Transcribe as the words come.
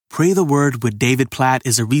Pray the Word with David Platt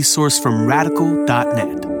is a resource from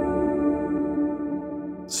radical.net.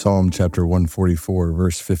 Psalm chapter 144,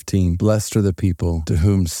 verse 15. Blessed are the people to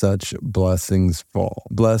whom such blessings fall.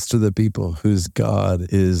 Blessed are the people whose God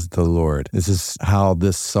is the Lord. This is how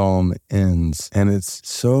this psalm ends. And it's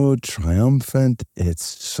so triumphant.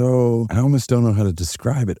 I almost don't know how to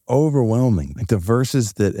describe it, overwhelming. Like the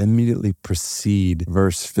verses that immediately precede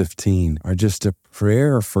verse 15 are just a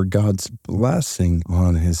prayer for God's blessing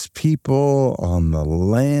on his people, on the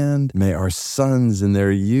land. May our sons in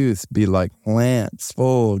their youth be like plants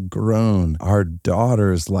full grown, our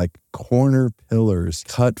daughters like corner pillars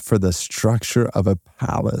cut for the structure of a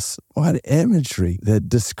palace. What imagery that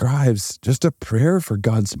describes just a prayer for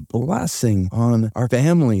God's blessing on our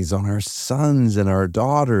families, on our sons and our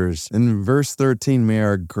daughters. In verse 13, may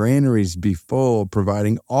our granaries be full,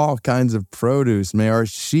 providing all kinds of produce. May our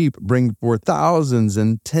sheep bring forth thousands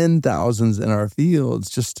and 10,000s in our fields.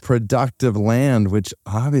 Just productive land, which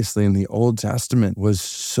obviously in the Old Testament was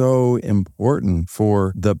so important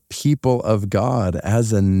for the people of God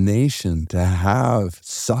as a nation to have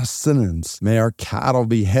sustenance. May our cattle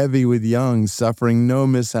be heavy with young, suffering no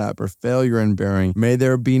mishap or failure in bearing. May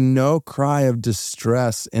there be no cry of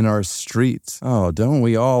distress in our streets. Oh, don't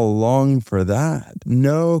we all long for that?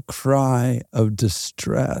 No cry of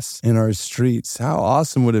distress in our streets. How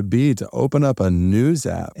awesome would it be to open up a news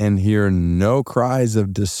app and hear no cries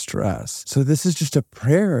of distress? So this is just a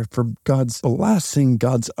prayer for God's blessing,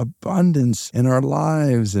 God's abundance in our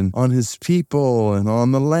lives and on his people and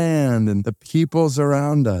on the land and the peoples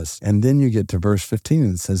around us. And then you get to verse 15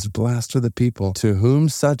 and it says, blessed are the people to whom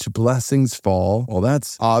such blessings fall. Well,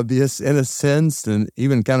 that's obvious in a sense and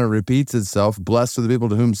even kind of repeats itself. Blessed are the people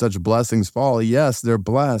to whom such blessings fall. Yes, they're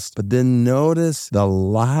blessed. But then notice the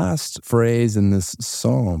last phrase in this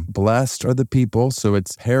psalm. Blessed are the people. So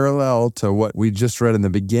it's parallel to what we just read in the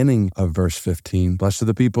beginning of verse 15. Blessed are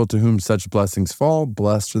the people to whom such blessings fall.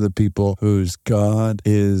 Blessed are the people whose God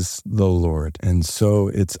is the Lord. And so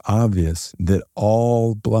it's obvious that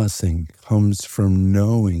all blessing comes from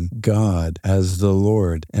knowing God as the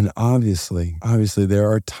Lord. And obviously, there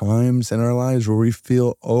are times in our lives where we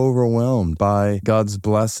feel overwhelmed by God's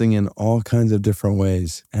blessing in all kinds of different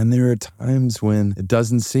ways. And there are times when it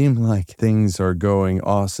doesn't seem like things are going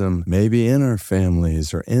awesome, maybe in our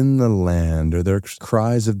families or in the land, or there are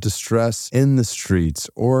cries of distress in the streets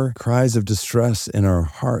or cries of distress in our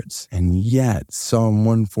hearts. And yet, Psalm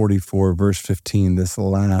 144, verse 15, this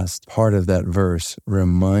last part of that verse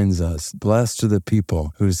reminds us, blessed are the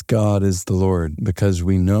people whose God is the Lord, because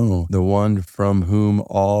we know the one from whom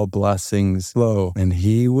all blessings flow, and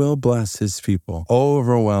he will bless his people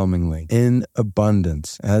overwhelmingly in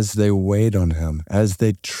abundance as they wait on him, as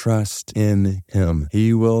they trust in him.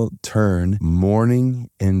 He will turn mourning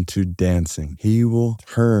into dancing. He will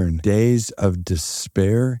turn days of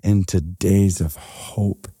despair into days of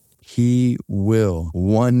hope. He will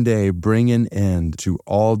one day bring an end to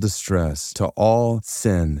all distress, to all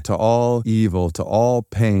sin, to all evil, to all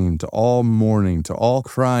pain, to all mourning, to all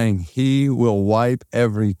crying. He will wipe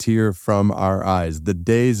every tear from our eyes. The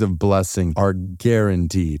days of blessing are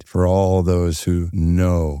guaranteed for all those who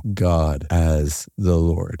know God as the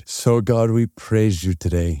Lord. So God, we praise you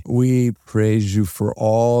today. We praise you for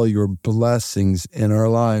all your blessings in our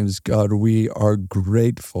lives. God, we are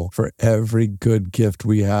grateful for every good gift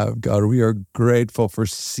we have. God, we are grateful for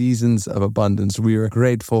seasons of abundance. We are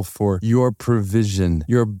grateful for your provision,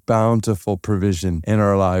 your bountiful provision in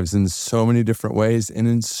our lives in so many different ways and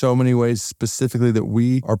in so many ways specifically that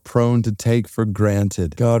we are prone to take for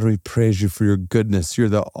granted. God, we praise you for your goodness. You're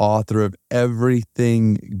the author of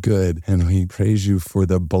everything good. And we praise you for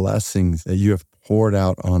the blessings that you have poured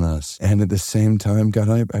out on us. And at the same time, God,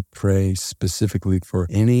 I pray specifically for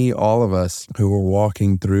all of us who are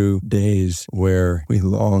walking through days where we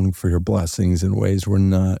long for your blessings in ways we're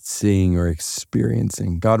not seeing or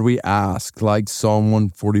experiencing. God, we ask, like Psalm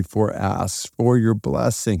 144 asks, for your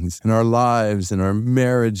blessings in our lives, in our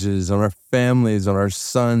marriages, on our families, on our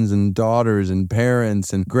sons and daughters and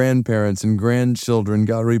parents and grandparents and grandchildren.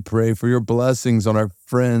 God, we pray for your blessings on our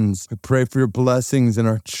friends. We pray for your blessings in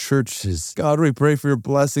our churches. God, we pray for your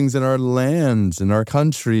blessings in our lands, in our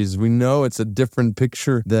countries. We know it's a different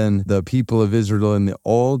picture than the people of Israel in the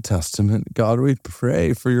Old Testament. God, we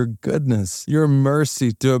pray for your goodness, your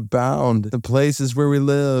mercy to abound. The places where we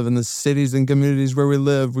live, in the cities and communities where we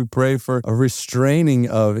live, we pray for a restraining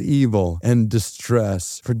of evil and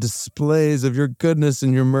distress, for display displays of your goodness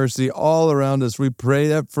and your mercy all around us. We pray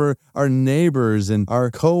that for our neighbors and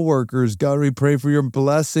our co-workers. God, we pray for your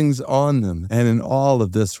blessings on them. And in all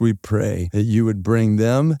of this, we pray that you would bring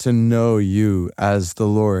them to know you as the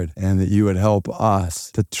Lord, and that you would help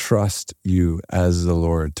us to trust you as the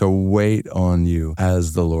Lord, to wait on you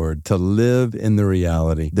as the Lord, to live in the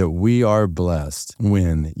reality that we are blessed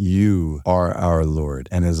when you are our Lord.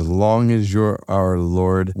 And as long as you're our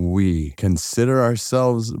Lord, we consider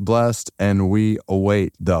ourselves blessed, and we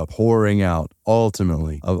await the pouring out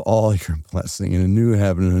ultimately of all your blessing in a new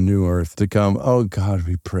heaven and a new earth to come. Oh God,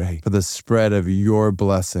 we pray for the spread of your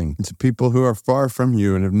blessing to people who are far from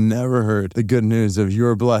you and have never heard the good news of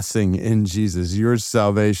your blessing in Jesus, your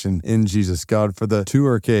salvation in Jesus. God, for the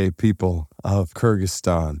Turkey people of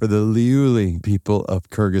Kyrgyzstan, for the Liuli people of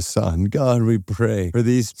Kyrgyzstan. God, we pray for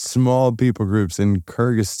these small people groups in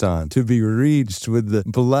Kyrgyzstan to be reached with the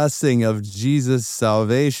blessing of Jesus'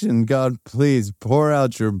 salvation. God, please pour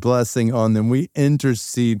out your blessing on them. We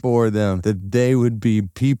intercede for them that they would be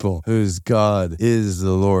people whose God is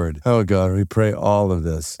the Lord. Oh God, we pray all of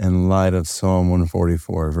this in light of Psalm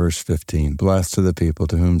 144, verse 15. Blessed are the people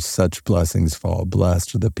to whom such blessings fall.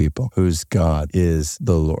 Blessed are the people whose God is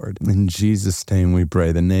the Lord. In Jesus' name we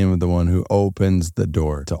pray, the name of the one who opens the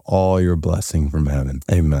door to all your blessing from heaven.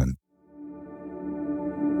 Amen.